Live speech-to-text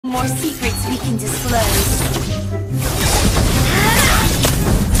more secrets we can disclose.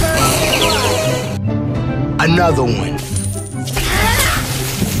 Another one.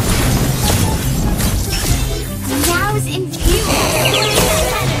 Now's infused.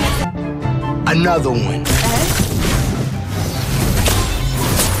 Another one.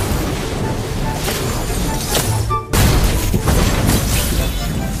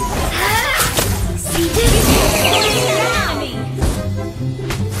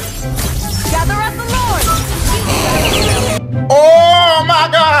 Gather up the Lord. Oh my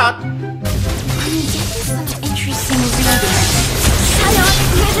God! I'm getting some interesting reading. Psionic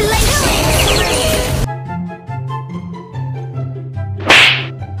revelation.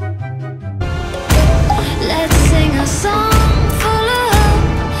 Let's sing a song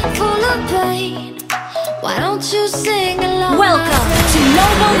full of pain. Why don't you sing along? Welcome to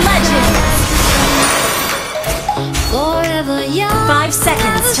Noble Legends. Forever young. 5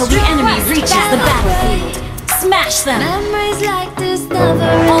 seconds till the enemy reaches the battlefield. Smash them. Memories like this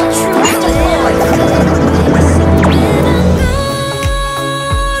never All troops deployed.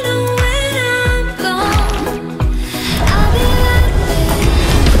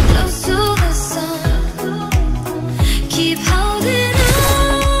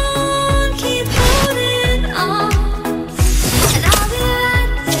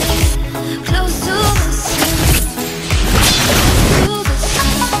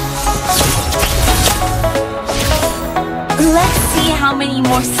 Let's see how many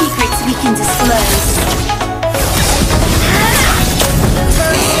more secrets we can disclose.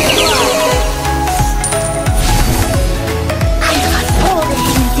 I've got all the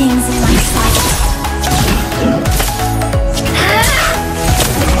hidden things in my sight.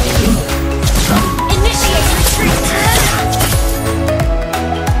 Initiate retreat.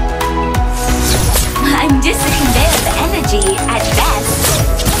 I'm just a conveyor of energy at best.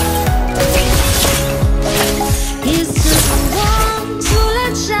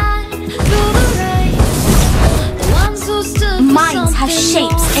 Minds have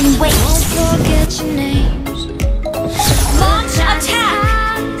shapes and weights. Launch attack!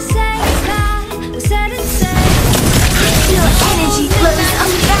 I feel energy flows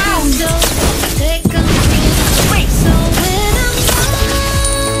unbound. Wait.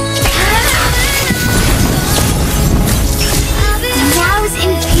 Now is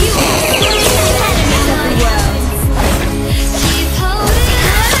infused. Enemies of the world.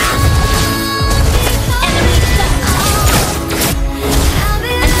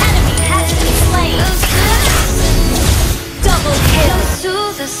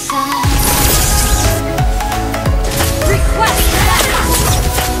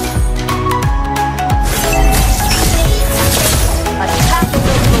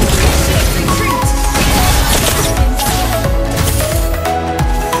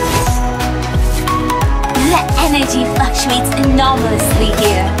 Energy fluctuates enormously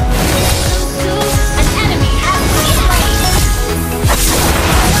here. An enemy has been slain.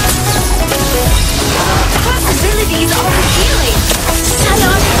 Possibilities are revealing.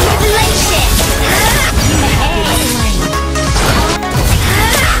 Psionic revelation.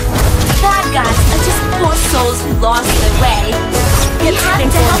 Bad guys are just poor souls who lost their way. You have to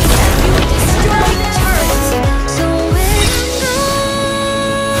help them. You will destroy the turret.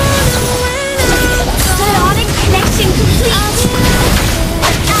 Connection complete!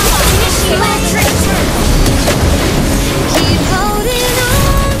 An ally initiate return! Keep holding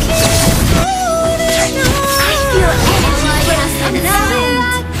on, keep holding on. I feel energy burst on the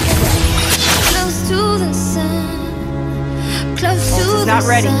sound. Close to the sun. Close to the sun. Not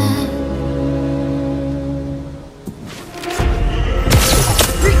ready.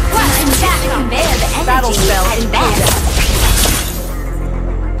 Request back conveyor the energy Battle spell at best.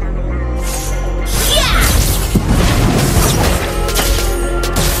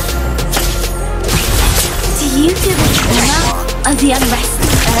 Do you feel the tremor of the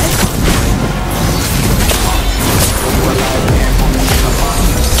unresting earth?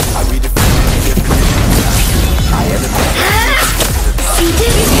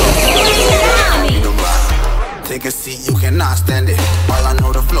 Take a seat, you cannot stand it. All I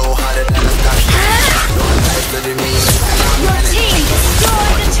know, the flow harder than a Scotch. Your team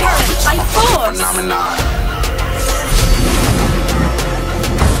destroyed the turret by force! Phenomenon.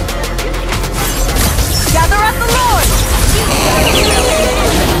 Gather up the Lord!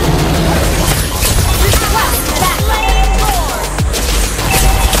 Request that flame Lord!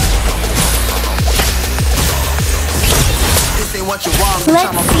 This ain't what you want.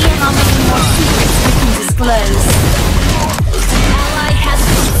 Let's see how many more secrets we can disclose. An ally has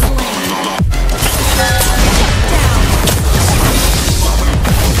been slain. Down.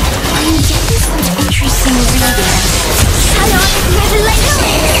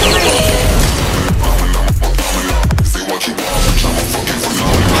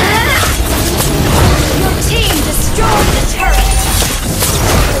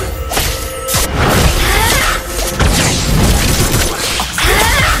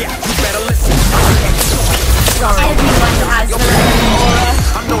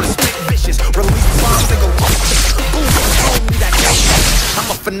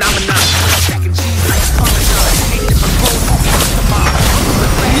 a phenomenon. Stacking cheese like Parmesan. Ain't different clothes, all customized.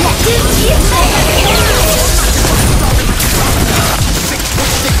 Sick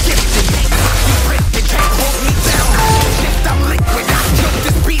with the gifted. They can't hold me down. Shift, I'm liquid. I kill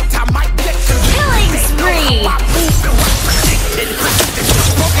this beat, I might get Killing spree!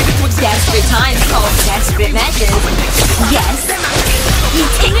 Desperate times call desperate measures. Yes, you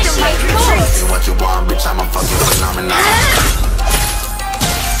take the right course. What you want, bitch, I'm a fucking phenomenon.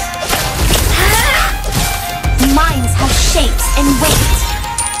 Minds have shapes and weight.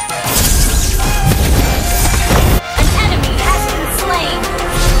 An enemy has been slain.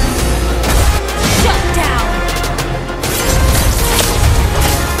 Shut down.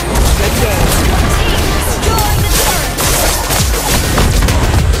 Good day. Team destroy the turret.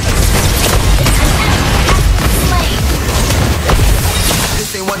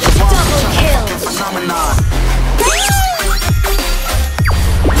 This ain't what you want, Double bitch, I'm a kill. fucking phenomenon.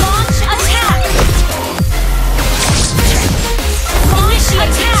 Launch attack.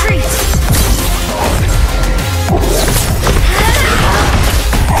 Initiate retreat.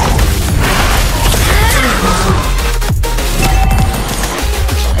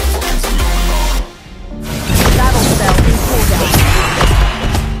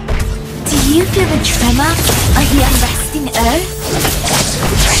 Do you feel the tremor of the unresting earth?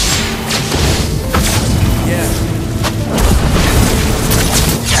 Yeah.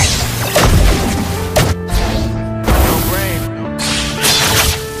 No brain.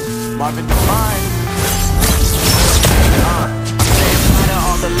 Marvin Devine.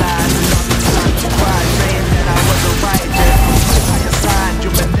 All the lies and all the time to cry, saying that I wasn't right. I assigned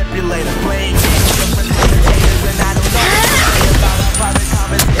you manipulator, playing games with manipulators, and I don't know what to say about our private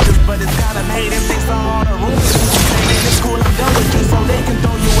conversations, but it's got them hating things on all the rules. Saying it's cool, I'm done with you, so they can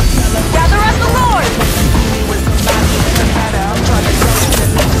throw you a telephone. Gather up the Lord!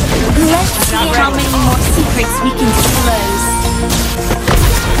 Let's see how many more secrets we can disclose.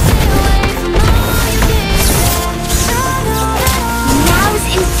 Nows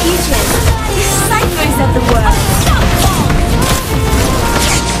and futures, deciphers of the world.